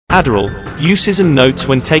Adderall, uses and notes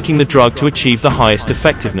when taking the drug to achieve the highest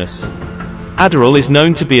effectiveness. Adderall is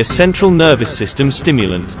known to be a central nervous system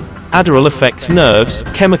stimulant. Adderall affects nerves,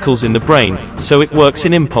 chemicals in the brain, so it works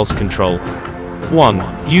in impulse control.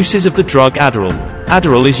 1. Uses of the drug Adderall.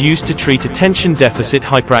 Adderall is used to treat attention deficit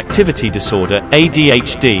hyperactivity disorder,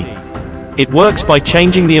 ADHD. It works by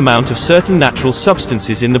changing the amount of certain natural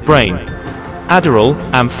substances in the brain. Adderall,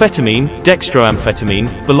 amphetamine,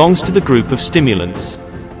 dextroamphetamine, belongs to the group of stimulants.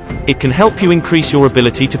 It can help you increase your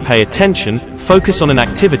ability to pay attention, focus on an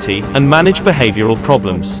activity, and manage behavioral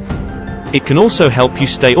problems. It can also help you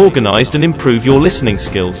stay organized and improve your listening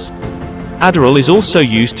skills. Adderall is also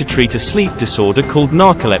used to treat a sleep disorder called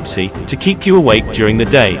narcolepsy, to keep you awake during the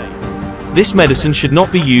day. This medicine should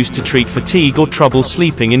not be used to treat fatigue or trouble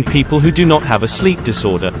sleeping in people who do not have a sleep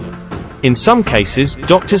disorder. In some cases,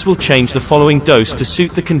 doctors will change the following dose to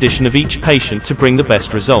suit the condition of each patient to bring the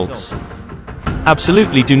best results.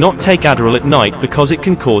 Absolutely do not take Adderall at night because it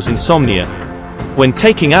can cause insomnia. When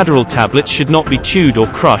taking Adderall, tablets should not be chewed or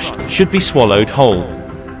crushed, should be swallowed whole.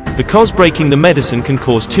 Because breaking the medicine can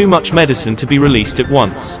cause too much medicine to be released at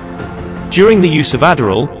once. During the use of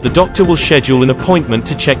Adderall, the doctor will schedule an appointment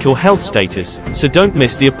to check your health status, so don't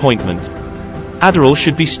miss the appointment. Adderall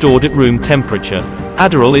should be stored at room temperature.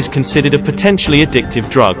 Adderall is considered a potentially addictive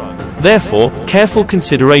drug. Therefore, careful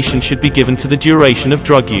consideration should be given to the duration of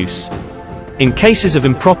drug use. In cases of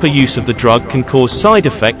improper use of the drug can cause side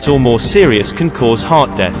effects, or more serious can cause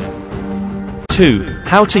heart death. 2.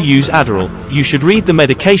 How to use Adderall. You should read the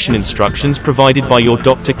medication instructions provided by your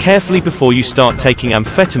doctor carefully before you start taking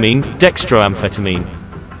amphetamine, dextroamphetamine.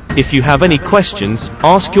 If you have any questions,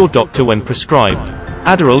 ask your doctor when prescribed.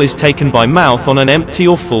 Adderall is taken by mouth on an empty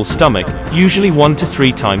or full stomach, usually 1 to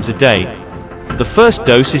 3 times a day. The first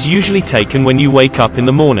dose is usually taken when you wake up in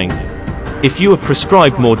the morning. If you are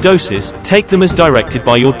prescribed more doses, take them as directed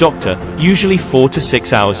by your doctor, usually 4 to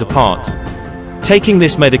 6 hours apart. Taking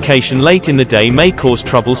this medication late in the day may cause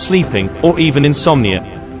trouble sleeping, or even insomnia.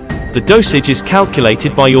 The dosage is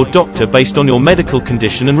calculated by your doctor based on your medical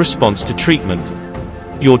condition and response to treatment.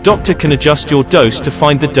 Your doctor can adjust your dose to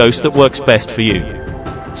find the dose that works best for you.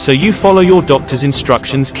 So you follow your doctor's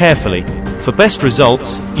instructions carefully. For best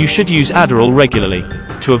results, you should use Adderall regularly.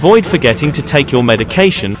 To avoid forgetting to take your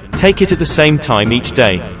medication, take it at the same time each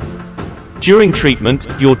day. During treatment,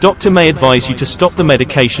 your doctor may advise you to stop the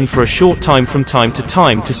medication for a short time from time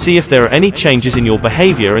to see if there are any changes in your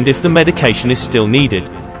behavior and if the medication is still needed.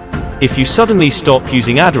 If you suddenly stop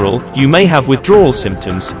using Adderall, you may have withdrawal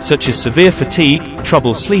symptoms, such as severe fatigue,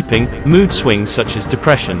 trouble sleeping, mood swings such as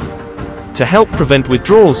depression. To help prevent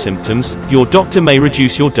withdrawal symptoms, your doctor may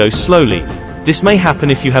reduce your dose slowly. This may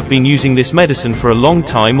happen if you have been using this medicine for a long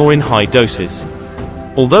time or in high doses.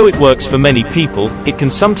 Although it works for many people, it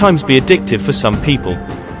can sometimes be addictive for some people.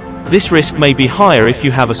 This risk may be higher if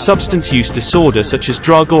you have a substance use disorder such as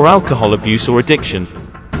drug or alcohol abuse or addiction.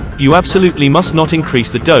 You absolutely must not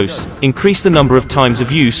increase the dose, increase the number of times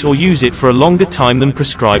of use, or use it for a longer time than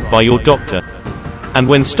prescribed by your doctor. And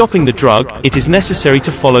when stopping the drug, it is necessary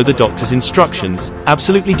to follow the doctor's instructions.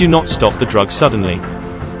 Absolutely do not stop the drug suddenly.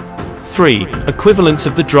 3. Equivalence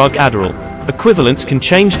of the drug Adderall. Equivalence can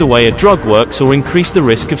change the way a drug works or increase the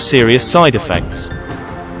risk of serious side effects.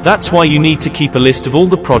 That's why you need to keep a list of all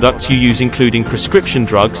the products you use, including prescription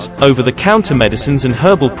drugs, over-the-counter medicines and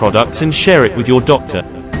herbal products, and share it with your doctor.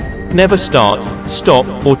 Never start, stop,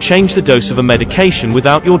 or change the dose of a medication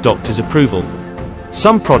without your doctor's approval.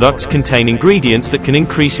 Some products contain ingredients that can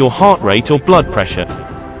increase your heart rate or blood pressure.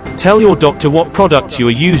 Tell your doctor what products you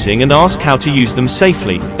are using and ask how to use them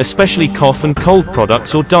safely, especially cough and cold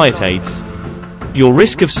products or diet aids. Your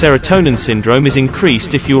risk of serotonin syndrome is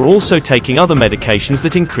increased if you are also taking other medications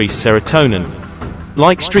that increase serotonin.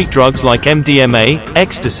 Like street drugs like MDMA,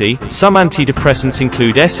 ecstasy, some antidepressants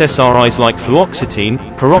include SSRIs like fluoxetine,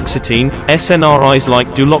 paroxetine, SNRIs like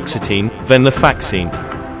duloxetine, venlafaxine.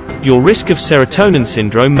 Your risk of serotonin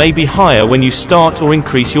syndrome may be higher when you start or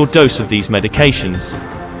increase your dose of these medications.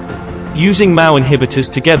 Using MAO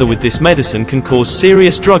inhibitors together with this medicine can cause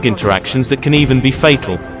serious drug interactions that can even be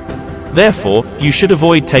fatal. Therefore, you should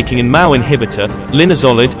avoid taking an MAO inhibitor,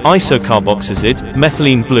 linezolid, isocarboxazid,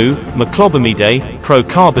 methylene blue, meclobamide,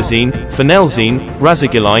 procarbazine, phenelzine,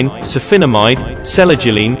 razagiline, sulfinamide,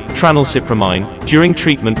 selagiline, tranylcypromine, during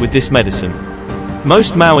treatment with this medicine.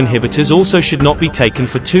 Most MAO inhibitors also should not be taken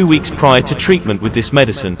for 2 weeks prior to treatment with this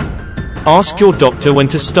medicine. Ask your doctor when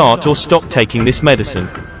to start or stop taking this medicine.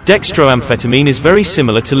 Dextroamphetamine is very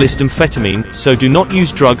similar to listamphetamine, so do not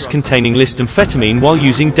use drugs containing listamphetamine while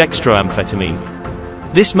using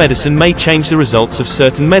dextroamphetamine. This medicine may change the results of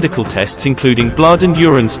certain medical tests, including blood and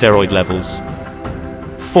urine steroid levels.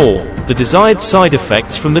 4. The desired side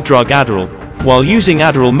effects from the drug Adderall. While using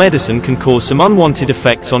Adderall medicine can cause some unwanted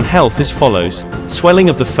effects on health as follows: swelling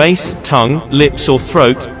of the face, tongue, lips or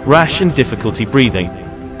throat, rash and difficulty breathing.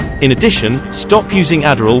 In addition, stop using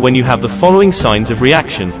Adderall when you have the following signs of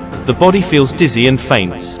reaction: the body feels dizzy and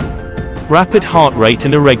faints, rapid heart rate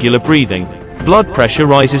and irregular breathing, blood pressure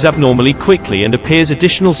rises abnormally quickly and appears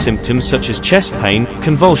additional symptoms such as chest pain,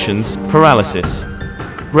 convulsions, paralysis,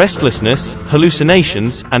 restlessness,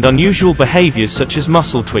 hallucinations, and unusual behaviors such as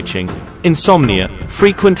muscle twitching, insomnia,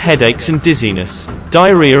 frequent headaches and dizziness,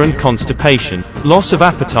 diarrhea and constipation, loss of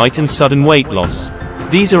appetite and sudden weight loss.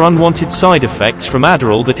 These are unwanted side effects from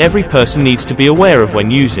Adderall that every person needs to be aware of when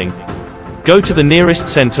using. Go to the nearest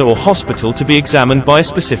center or hospital to be examined by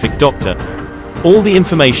a specific doctor. All the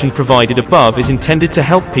information provided above is intended to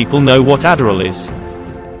help people know what Adderall is.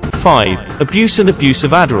 5. Abuse and abuse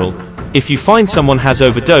of Adderall. If you find someone has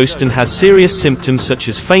overdosed and has serious symptoms such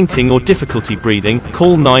as fainting or difficulty breathing,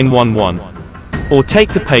 call 911. Or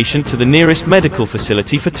take the patient to the nearest medical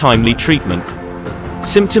facility for timely treatment.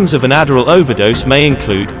 Symptoms of an Adderall overdose may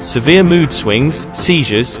include severe mood swings,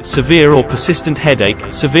 seizures, severe or persistent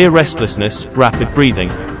headache, severe restlessness, rapid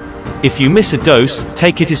breathing. If you miss a dose,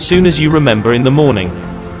 take it as soon as you remember in the morning.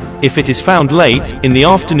 If it is found late, in the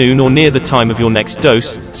afternoon or near the time of your next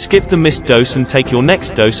dose, skip the missed dose and take your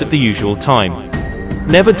next dose at the usual time.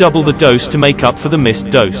 Never double the dose to make up for the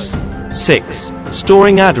missed dose. 6.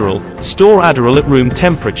 Storing Adderall. Store Adderall at room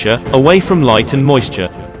temperature, away from light and moisture.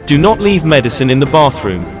 Do not leave medicine in the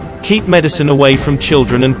bathroom. Keep medicine away from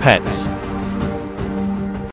children and pets.